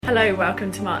Hello,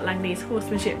 welcome to Mark Langley's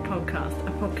Horsemanship Podcast,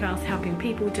 a podcast helping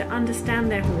people to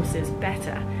understand their horses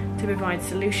better to provide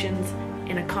solutions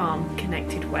in a calm,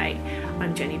 connected way.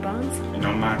 I'm Jenny Barnes. And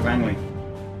I'm Mark Langley.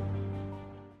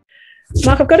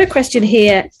 Mark, I've got a question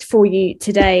here for you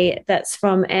today that's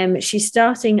from Em. She's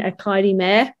starting a Clyde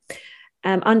mare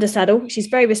under saddle. She's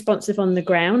very responsive on the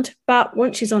ground, but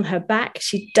once she's on her back,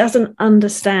 she doesn't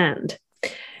understand.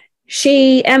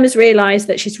 Em has realised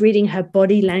that she's reading her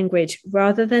body language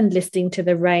rather than listening to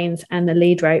the reins and the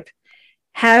lead rope.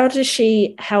 How does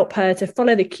she help her to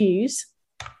follow the cues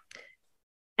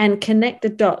and connect the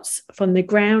dots from the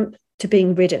ground to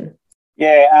being ridden?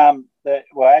 Yeah,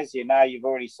 as you know, you've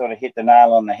already sort of hit the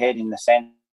nail on the head in the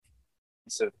sense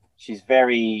of she's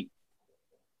very,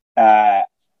 I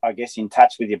guess, in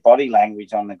touch with your body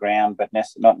language on the ground, but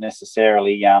not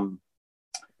necessarily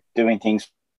doing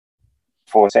things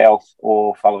for herself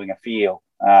or following a feel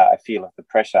of the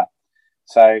pressure.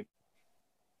 So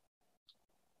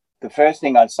the first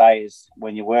thing I'd say is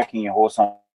when you're working your horse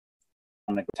on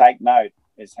the take note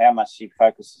is how much she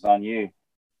focuses on you.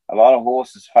 A lot of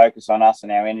horses focus on us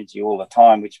and our energy all the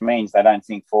time, which means they don't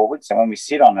think forward. So when we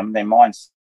sit on them, their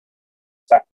mind's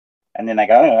stuck and then they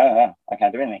go, I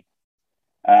can't do anything.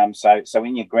 So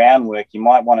in your groundwork, you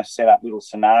might want to set up little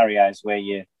scenarios where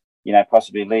you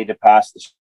possibly lead her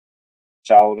past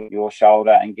your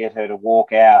shoulder and get her to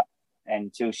walk out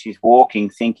until she's walking,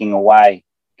 thinking away,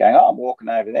 going, I'm walking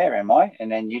over there, am I?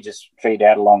 And then you just feed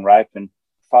out a long rope and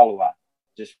follow her,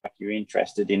 just like you're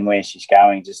interested in where she's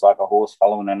going, just like a horse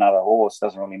following another horse.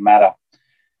 Doesn't really matter.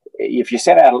 If you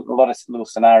set out a lot of little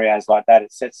scenarios like that,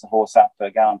 it sets the horse up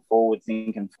for going forward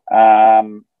thinking.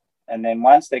 And then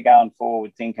once they're going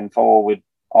forward, thinking forward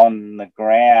on the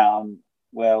ground,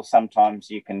 well,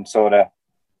 sometimes you can sort of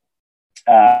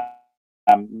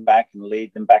back and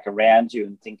lead them back around you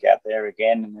and think out there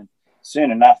again. And then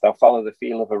soon enough, they'll follow the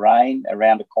feel of a rein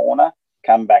around a corner,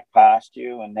 come back past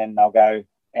you, and then they'll go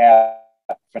out,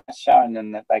 showing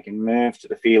them that they can move to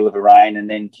the feel of a rein and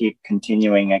then keep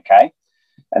continuing, okay?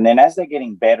 And then as they're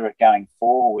getting better at going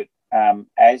forward,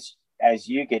 as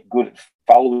you get good at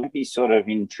following, be sort of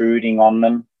intruding on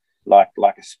them like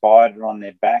a spider on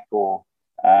their back or,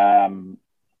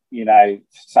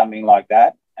 something like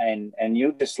that. And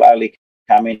you'll just slowly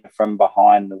come in from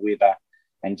behind with her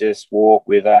and just walk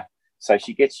with her. So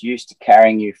she gets used to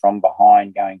carrying you from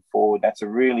behind going forward. That's a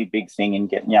really big thing in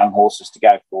getting young horses to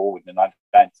go forward. And I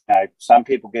don't know, some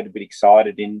people get a bit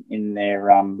excited in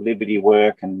their liberty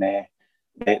work and their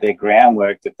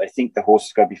groundwork that they think the horse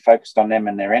has got to be focused on them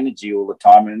and their energy all the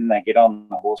time. And then they get on,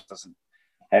 the horse doesn't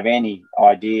have any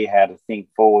idea how to think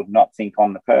forward, not think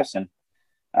on the person.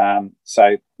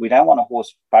 So we don't want a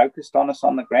horse focused on us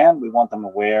on the ground. We want them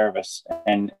aware of us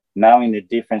and knowing the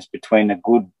difference between a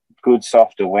good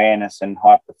soft awareness and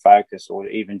hyper focus, or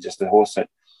even just a horse that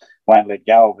won't let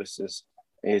go of us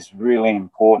is really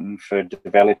important for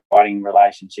developing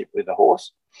relationship with the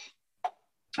horse.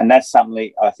 And that's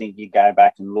something I think you go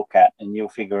back and look at and you'll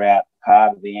figure out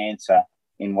part of the answer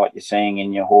in what you're seeing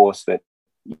in your horse, that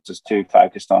you're just too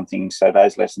focused on things. So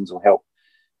those lessons will help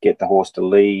get the horse to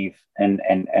leave and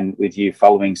with you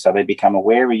following, so they become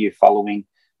aware of you following,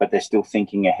 but they're still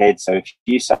thinking ahead. So if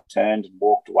you turned and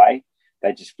walked away,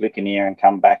 they just flick an ear and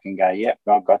come back and go, yep,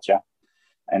 I've got you.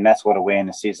 And that's what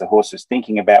awareness is. The horse is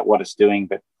thinking about what it's doing,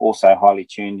 but also highly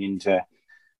tuned into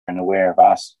and aware of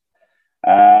us.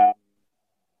 The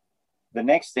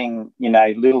next thing,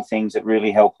 little things that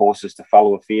really help horses to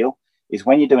follow a feel is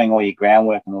when you're doing all your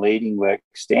groundwork and leading work,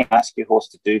 ask your horse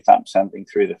to do something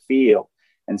through the feel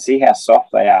and see how soft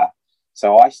they are.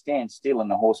 So I stand still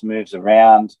and the horse moves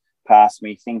around past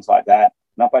me, things like that,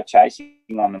 not by chasing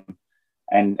on them.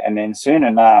 And then soon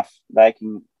enough they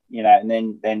can,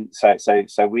 and then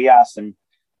so we ask them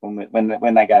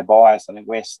when they go by us, I think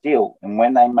we're still. And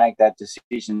when they make that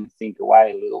decision, think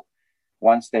away a little.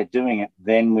 Once they're doing it,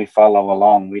 then we follow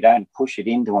along. We don't push it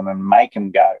into them and make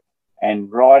them go.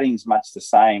 And riding's much the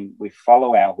same. We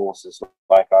follow our horses.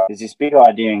 There's this big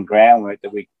idea in groundwork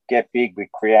that we get big, we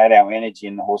create our energy,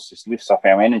 and the horse just lifts off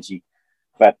our energy.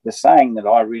 But the saying that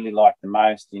I really like the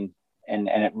most, and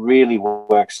it really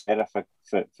works better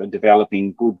for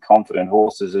developing good, confident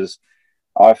horses, is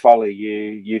I follow you,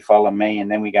 you follow me,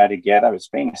 and then we go together. It's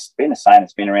been a saying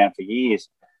that's been around for years.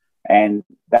 And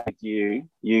that you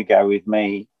go with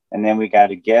me, and then we go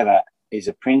together, is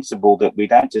a principle that we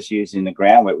don't just use in the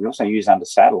groundwork, we also use under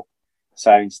saddle.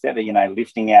 So instead of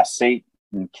lifting our seat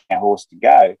and our horse to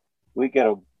go, we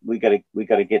got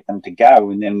to get them to go,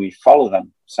 and then we follow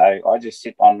them. So I just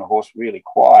sit on the horse really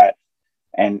quiet,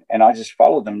 and I just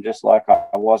follow them just like I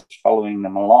was following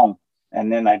them along.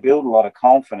 And then they build a lot of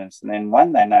confidence. And then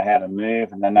when they know how to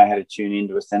move and they know how to tune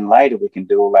into us, then later we can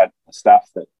do all that stuff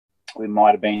that we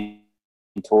might have been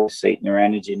taught, seating your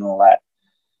energy and all that.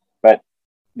 But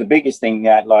the biggest thing,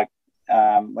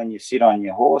 when you sit on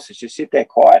your horse, is you sit there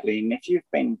quietly. And if you've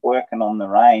been working on the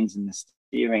reins and the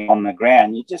steering on the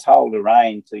ground, you just hold the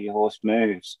rein till your horse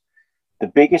moves. The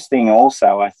biggest thing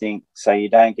also, I think, so you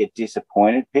don't get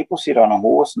disappointed. People sit on a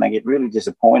horse and they get really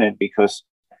disappointed because,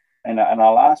 and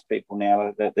I'll ask people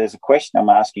now, that there's a question I'm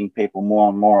asking people more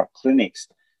and more at clinics,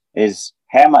 is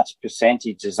how much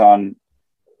percentage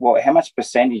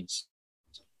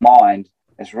mind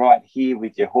is right here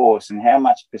with your horse and how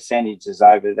much percentage is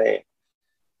over there.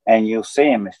 And you'll see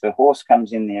them. If the horse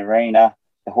comes in the arena,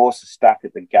 the horse is stuck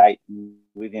at the gate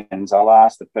with him, and I'll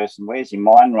ask the person, where's your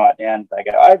mind right now? And they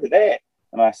go, over there.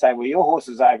 And I say, well, your horse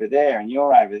is over there and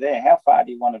you're over there. How far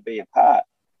do you want to be apart?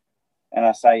 And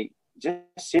I say, just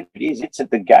sit it is. It's at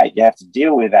the gate. You have to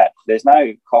deal with that. There's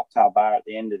no cocktail bar at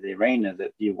the end of the arena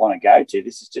that you want to go to.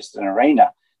 This is just an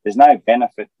arena. There's no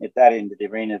benefit at that end of the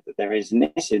arena that there is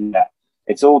in this and that.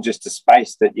 It's all just a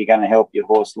space that you're going to help your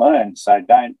horse learn. So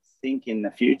don't think in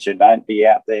the future. Don't be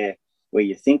out there where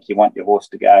you think you want your horse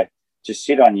to go. Just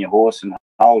sit on your horse and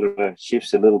hold it,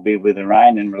 shifts a little bit with the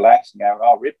rein and relax and go,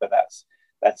 oh, ripper, that's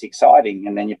exciting.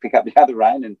 And then you pick up the other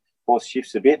rein and horse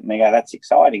shifts a bit and they go, that's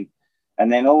exciting.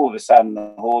 And then all of a sudden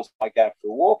the horse might go for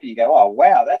a walk and you go, oh,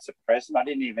 wow, that's a present. I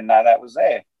didn't even know that was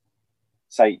there.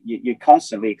 So you're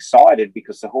constantly excited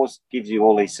because the horse gives you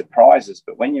all these surprises.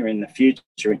 But when you're in the future,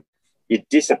 you're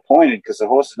disappointed because the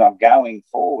horse is not going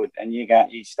forward and you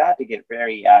start to get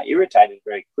very irritated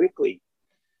very quickly.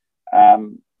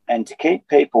 And to keep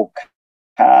people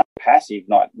calm, passive,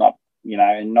 not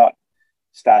and not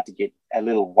start to get a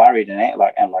little worried and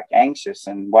like anxious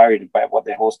and worried about what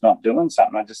their horse not doing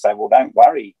something, I just say, well, don't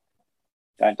worry.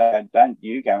 Don't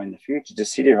you go in the future.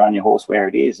 Just sit here on your horse where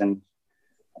it is, and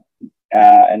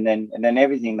then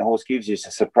everything the horse gives you is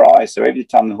a surprise. So every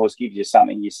time the horse gives you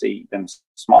something, you see them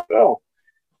smile. Well,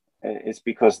 it's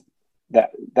because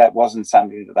that wasn't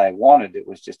something that they wanted. It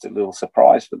was just a little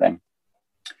surprise for them.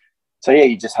 So yeah,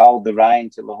 you just hold the rein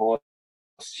till the horse.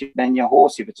 Then your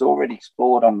horse, if it's already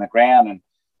explored on the ground and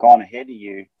gone ahead of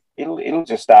you, it'll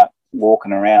just start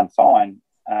walking around fine.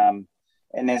 And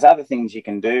there's other things you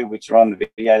can do, which are on the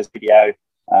video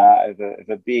of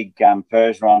a big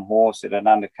Percheron horse at an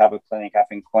undercover clinic up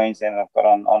in Queensland. I've got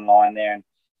online there, and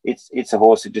it's a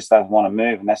horse that just doesn't want to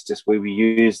move, and that's just where we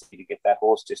use to get that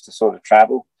horse just to sort of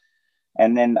travel.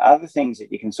 And then other things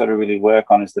that you can sort of really work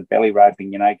on is the belly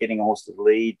roping, getting a horse to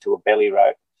lead to a belly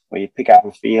rope, where you pick up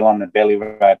a feel on the belly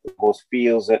rope, the horse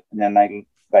feels it, and then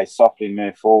they softly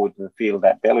move forward to the feel of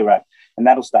that belly rope. And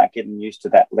that'll start getting used to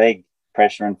that leg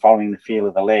pressure and following the feel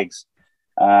of the legs.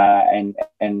 And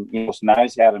your horse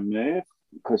knows how to move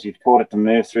because you've taught it to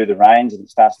move through the reins and it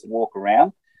starts to walk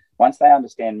around. Once they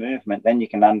understand movement, then you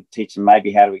can teach them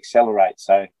maybe how to accelerate.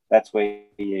 So that's where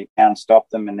you can't stop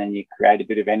them, and then you create a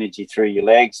bit of energy through your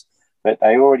legs. But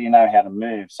they already know how to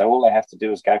move. So all they have to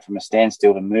do is go from a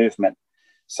standstill to movement.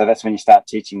 So that's when you start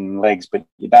teaching legs. But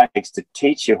you don't have to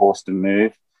teach your horse to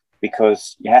move,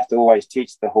 because you have to always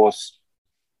teach the horse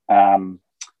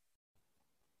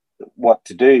what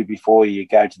to do before you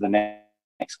go to the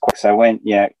next. So when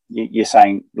you're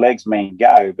saying legs mean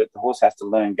go, but the horse has to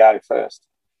learn go first.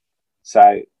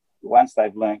 So once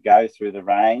they've learnt go through the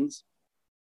reins,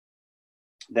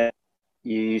 then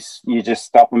you just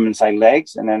stop them and say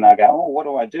legs, and then they'll go, oh, what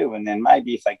do I do? And then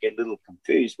maybe if they get a little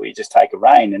confused, you just take a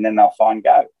rein, and then they'll find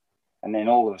go. And then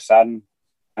all of a sudden,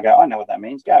 I go, I know what that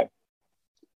means, go.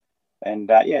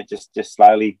 And just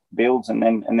slowly builds, and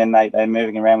then they're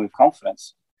moving around with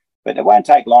confidence. But it won't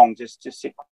take long. Just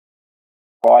sit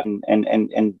quiet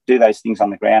and do those things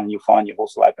on the ground, and you'll find your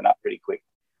horse will open up pretty quick.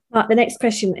 Mark, the next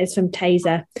question is from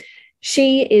Taser.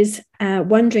 She is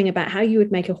wondering about how you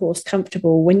would make a horse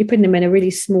comfortable when you're putting them in a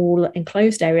really small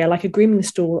enclosed area, like a grooming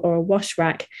stall or a wash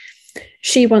rack.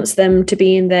 She wants them to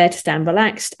be in there to stand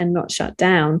relaxed and not shut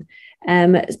down.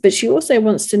 But she also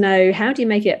wants to know, how do you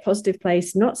make it a positive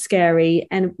place, not scary?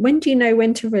 And when do you know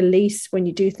when to release when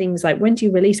you do things like, when do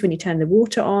you release when you turn the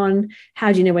water on?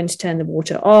 How do you know when to turn the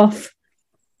water off?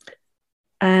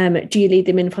 Do you lead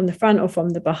them in from the front or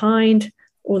from the behind?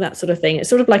 All that sort of thing. It's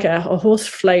sort of like a horse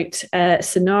float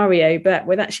scenario, but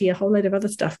with actually a whole load of other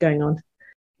stuff going on.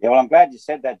 Yeah, well, I'm glad you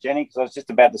said that, Jenny, because I was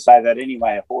just about to say that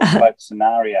anyway, a horse float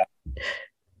scenario.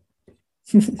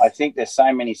 I think there's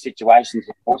so many situations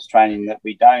in horse training that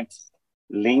we don't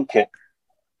link it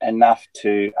enough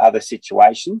to other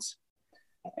situations.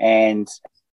 And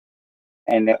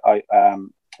I,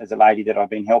 there's a lady that I've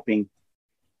been helping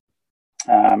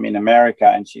in America,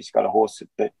 and she's got a horse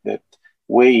that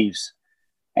weaves,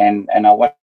 and I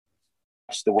watched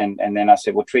the wind, and then I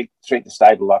said, well, treat the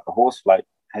stable like a horse float.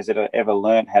 Has it ever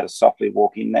learned how to softly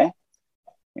walk in there?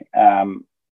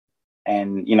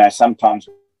 And sometimes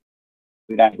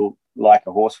we don't like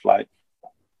a horse float,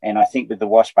 and I think with the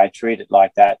wash bay, treat it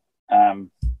like that.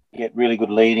 Get really good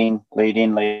lead in,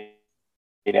 lead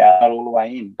out, not all the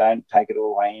way in. Don't take it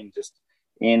all the way in, just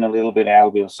in a little bit, out a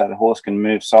little, so the horse can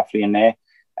move softly in there.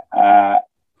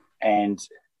 And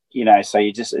so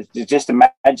you just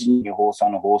imagine your horse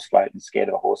on a horse float and scared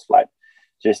of a horse float.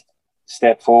 Just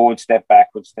step forward, step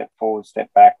backwards, step forward, step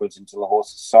backwards until the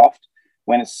horse is soft.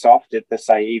 When it's soft, let's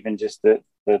say even just the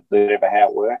how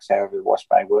it works, however the wash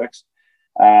bay works.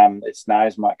 Its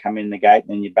nose might come in the gate, and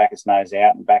then you back its nose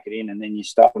out and back it in, and then you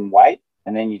stop and wait,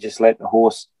 and then you just let the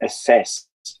horse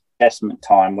assessment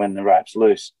time when the rope's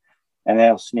loose, and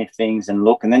they'll sniff things and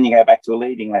look, and then you go back to a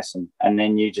leading lesson, and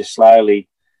then you just slowly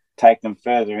take them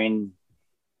further in,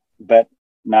 but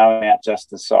no out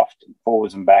just as soft,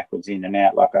 forwards and backwards, in and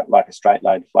out like a straight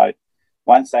load float.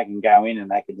 Once they can go in and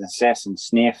they can assess and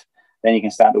sniff, then you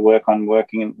can start to work on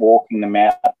working and walking them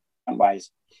out ways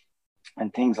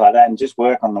and things like that, and just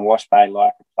work on the wash bay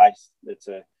like a place that's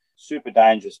a super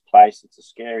dangerous place. It's a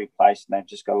scary place, and they've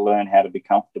just got to learn how to be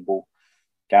comfortable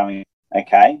going.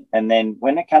 Okay, and then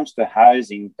when it comes to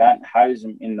hosing, don't hose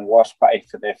them in the wash bay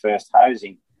for their first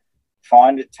hosing.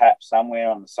 Find a tap somewhere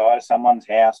on the side of someone's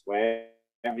house, wherever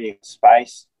you have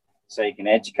space, so you can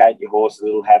educate your horse a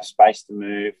little, have space to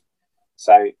move.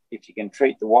 So if you can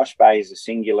treat the wash bay as a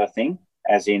singular thing,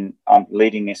 as in I'm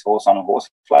leading this horse on a horse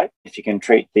float, if you can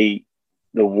treat the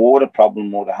water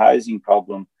problem or the hosing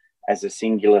problem as a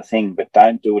singular thing, but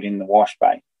don't do it in the wash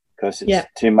bay because it's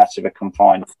too much of a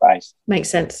confined space. Makes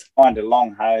sense. Find a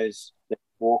long hose that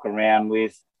you walk around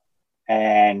with.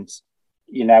 And,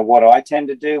 what I tend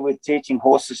to do with teaching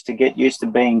horses to get used to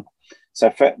being,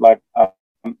 I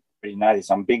already know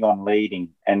this, I'm big on leading,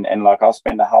 and I'll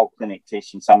spend a whole clinic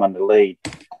teaching someone to lead.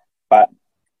 But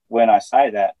when I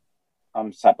say that,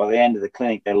 by the end of the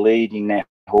clinic, they're leading their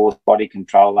horse body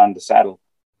control under saddle.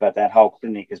 But that whole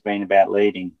clinic has been about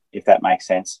leading, if that makes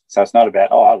sense. So it's not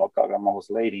about, look, I've got my horse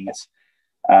leading. It's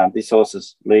this horse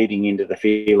is leading into the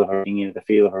feel of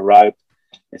a rope.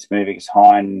 It's moving its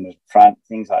hind and front,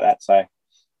 things like that. So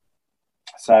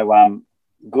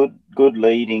good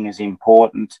leading is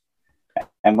important.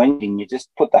 And when you just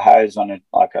put the hose on it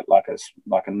like a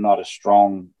not a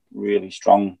strong, really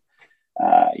strong,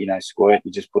 squirt.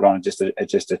 You just put on just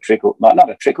a trickle, not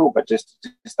a trickle, but just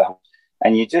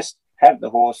and you just have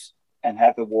the horse and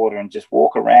have the water and just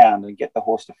walk around and get the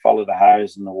horse to follow the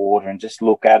hose and the water and just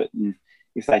look at it. And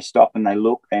if they stop and they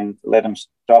look, then let them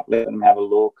stop, let them have a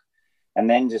look. And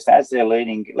then just as they're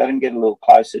leading, let them get a little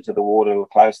closer to the water.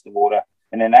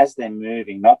 And then as they're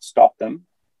moving, not stop them.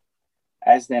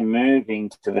 As they're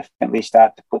moving to the family,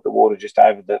 start to put the water just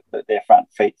over their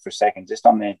front feet for a second, just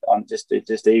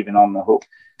just even on the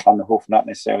hoof, not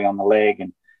necessarily on the leg,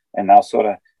 and they'll sort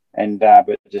of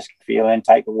but just feel and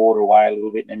take the water away a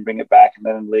little bit and then bring it back and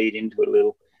let them lead into it a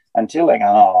little until they go,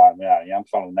 I'm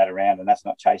following that around and that's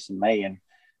not chasing me,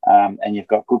 and you've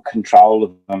got good control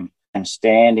of them and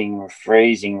standing or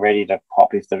freezing, ready to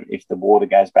pop if the water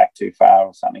goes back too far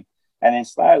or something, and then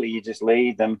slowly you just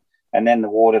lead them. And then the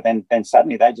water, then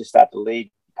suddenly they just start to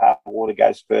lead past the water,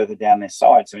 goes further down their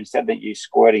side. So instead of you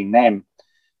squirting them,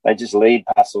 they just lead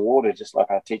past the water, just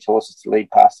like I teach horses to lead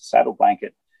past the saddle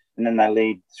blanket. And then they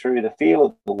lead through the feel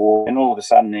of the water. And all of a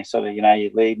sudden they're sort of,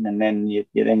 you're leading, and then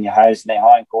you're hosing their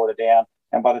hind quarter down.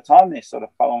 And by the time they're sort of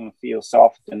following the feel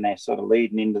soft and they're sort of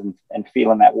leading into them and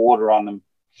feeling that water on them,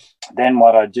 then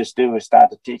what I just do is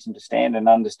start to teach them to stand and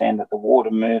understand that the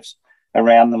water moves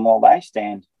around them while they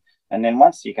stand. And then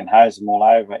once you can hose them all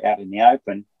over out in the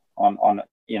open on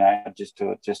just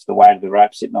the weight of the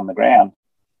rope sitting on the ground,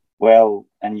 well,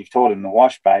 and you've taught them the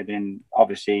wash bay, then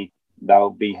obviously they'll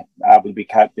be able to be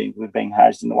coping with being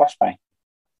hosed in the wash bay.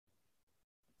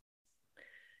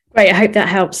 Great. I hope that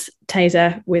helps,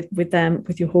 Taser,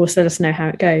 with your horse. Let us know how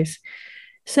it goes.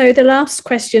 So the last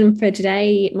question for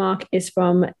today, Mark, is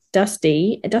from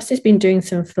Dusty. Dusty's been doing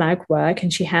some flag work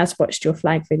and she has watched your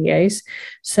flag videos.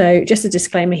 So just a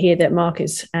disclaimer here that Mark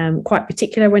is quite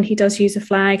particular when he does use a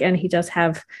flag, and he does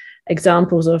have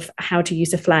examples of how to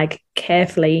use a flag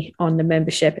carefully on the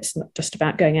membership. It's not just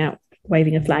about going out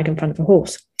waving a flag in front of a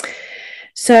horse.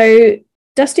 So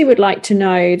Dusty would like to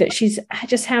know that she's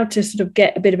just how to sort of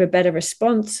get a bit of a better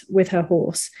response with her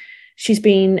horse. she's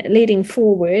been leading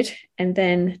forward and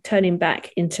then turning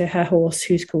back into her horse,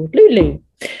 who's called Lulu,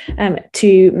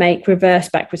 to make reverse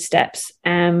backward steps.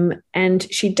 And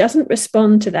she doesn't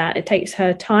respond to that. It takes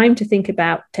her time to think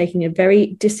about taking a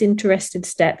very disinterested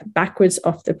step backwards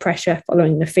off the pressure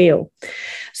following the feel.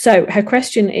 So her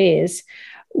question is,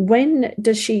 when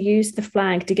does she use the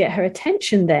flag to get her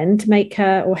attention then, to make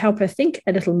her or help her think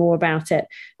a little more about it?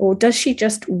 Or does she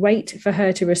just wait for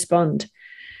her to respond?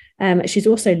 She's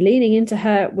also leaning into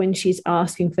her when she's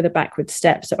asking for the backward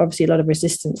step. So obviously a lot of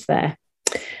resistance there.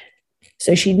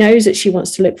 So she knows that she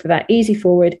wants to look for that easy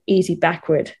forward, easy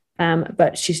backward,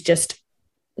 but she's just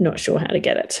not sure how to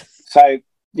get it. So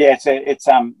yeah, it's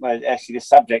actually the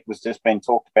subject was just being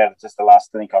talked about. It's just the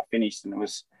last thing I finished, and it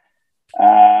was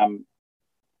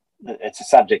it's a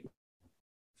subject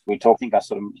we talked. I think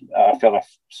I felt I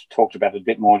talked about it a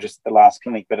bit more just at the last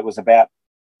clinic, but it was about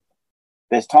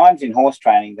there's times in horse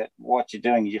training that what you're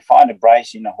doing is you find a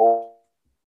brace in a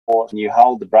horse and you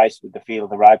hold the brace with the feel of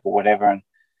the rope or whatever and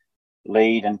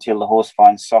lead until the horse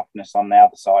finds softness on the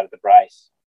other side of the brace.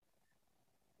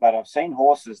 But I've seen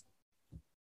horses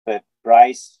that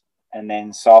brace and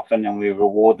then soften, and we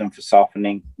reward them for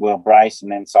softening. We'll brace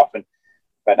and then soften.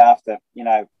 But after,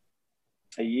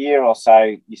 a year or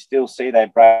so, you still see they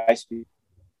brace.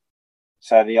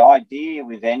 So the idea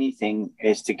with anything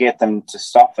is to get them to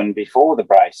soften before the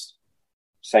brace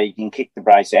so you can kick the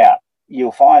brace out.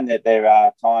 You'll find that there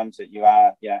are times that you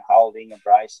are, holding a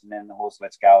brace and then the horse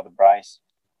lets go of the brace.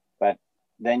 But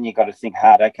then you've got to think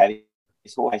hard, okay,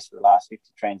 this horse for the last 50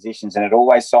 transitions and it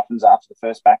always softens after the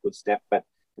first backward step, but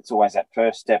it's always that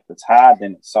first step that's hard,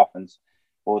 then it softens.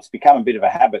 Well, it's become a bit of a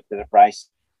habit that a brace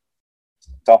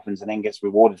softens and then gets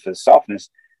rewarded for the softness,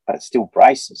 but it still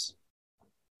braces.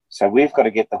 So we've got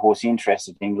to get the horse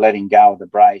interested in letting go of the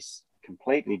brace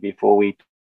completely before we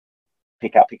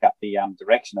pick up the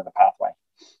direction of the pathway.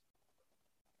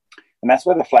 And that's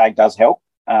where the flag does help.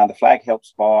 The flag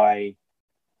helps by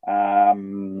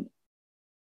the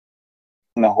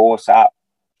horse up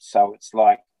so it's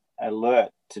like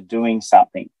alert to doing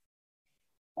something.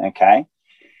 Okay.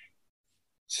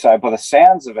 So by the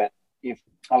sounds of it, if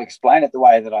I'll explain it the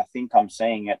way that I think I'm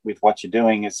seeing it with what you're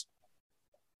doing is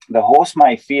the horse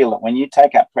may feel that when you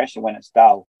take up pressure when it's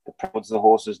dull, it towards the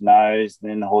horse's nose,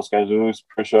 and then the horse goes, ooh, it's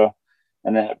pressure.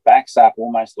 And then it backs up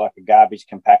almost like a garbage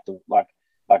compactor, like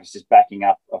it's just backing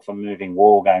up off a moving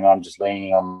wall going, I'm just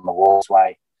leaning on the wall's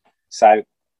way. So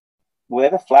where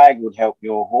the flag would help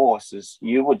your horse is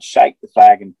you would shake the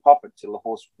flag and pop it till the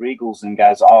horse wriggles and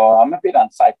goes, oh, I'm a bit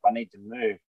unsafe, I need to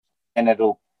move. And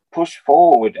it'll push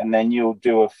forward, and then you'll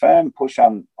do a firm push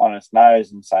on its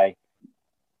nose and say,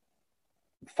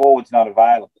 forward's not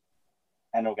available.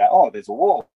 And it'll go, oh, there's a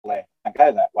wall there, I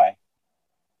go that way.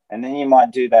 And then you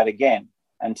might do that again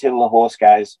until the horse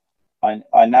goes,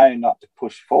 I know not to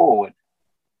push forward.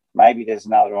 Maybe there's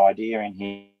another idea in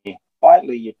here.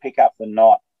 Slightly you pick up the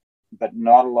knot, but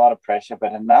not a lot of pressure,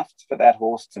 but enough for that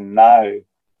horse to know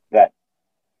that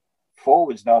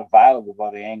forward's not available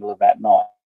by the angle of that knot.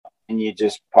 And you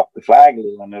just pop the flag a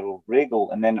little and it'll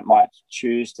wriggle, and then it might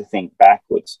choose to think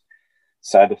backwards.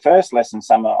 So the first lesson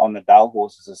some on the dull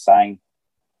horses are saying,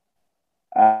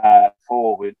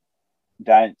 forward,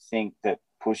 don't think that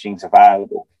pushing's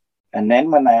available. And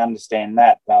then when they understand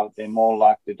that, they're more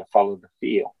likely to follow the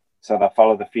feel. So they'll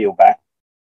follow the feel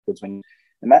backwards. And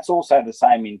that's also the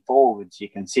same in forwards. You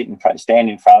can stand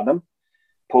in front of them,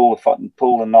 pull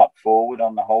the knot forward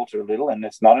on the halter a little, and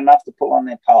it's not enough to pull on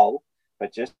their pole,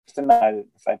 but just to know that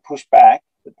if they push back,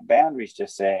 that the boundary's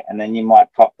just there. And then you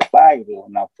might pop the flag a little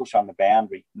and they'll push on the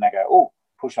boundary. And they go, oh,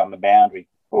 push on the boundary.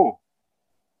 Oh.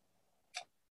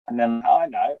 And then I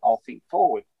know I'll think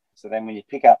forward. So then when you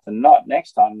pick up the knot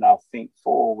next time, they'll think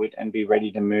forward and be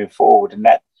ready to move forward. And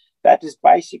that is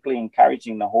basically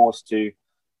encouraging the horse to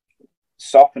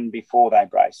soften before they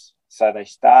brace. So they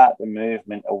start the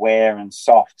movement aware and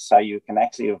soft, so you can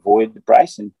actually avoid the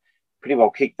brace and pretty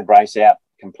well kick the brace out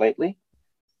completely.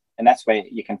 And that's where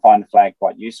you can find the flag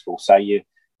quite useful. So you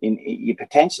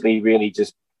potentially really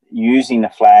just using the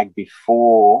flag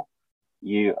before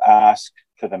you ask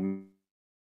for the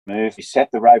move. You set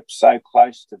the rope so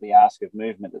close to the ask of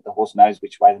movement that the horse knows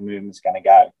which way the movement's going to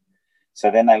go.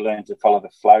 So then they learn to follow the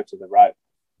flow to the rope.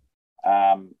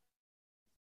 And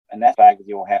that flag with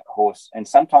your horse. And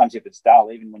sometimes if it's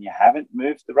dull, even when you haven't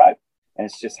moved the rope and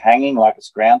it's just hanging like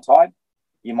it's ground tied,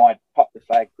 you might pop the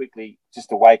flag quickly just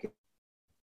to wake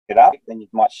it up. Then you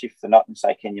might shift the knot and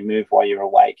say, can you move while you're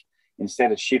awake?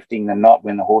 Instead of shifting the knot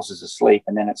when the horse is asleep,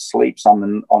 and then it sleeps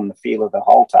on the feel of the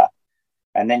halter.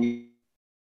 And then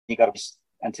you got to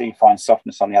until you find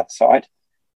softness on the other side.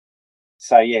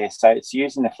 So yeah, so it's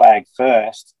using the flag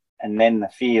first and then the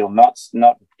feel, not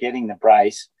getting the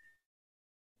brace.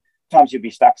 Sometimes you'll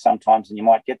be stuck sometimes and you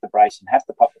might get the brace and have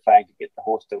to pop the flag to get the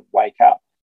horse to wake up.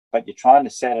 But you're trying to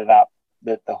set it up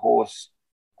that the horse,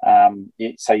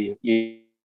 so you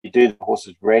do the horse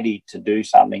is ready to do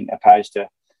something, opposed to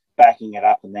backing it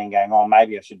up and then going, oh,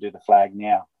 maybe I should do the flag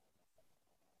now.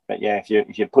 But yeah,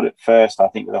 if you put it first, I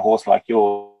think with a horse like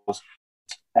yours,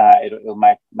 it'll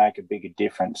make a bigger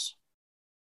difference.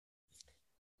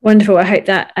 Wonderful. I hope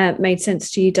that made sense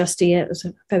to you, Dusty. It was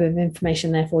a fair bit of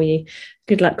information there for you.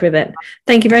 Good luck with it.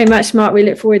 Thank you very much, Mark. We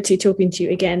look forward to talking to you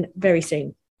again very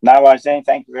soon. No worries, Dean.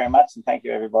 Thank you very much, and thank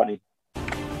you, everybody.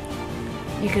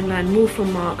 You can learn more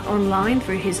from Mark online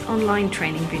through his online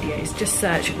training videos. Just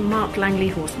search Mark Langley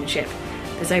Horsemanship.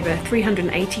 There's over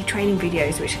 380 training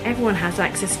videos which everyone has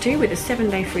access to with a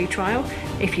 7-day free trial.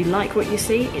 If you like what you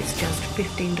see, it's just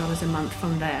 $15 a month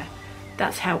from there.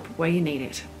 That's help where you need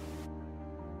it.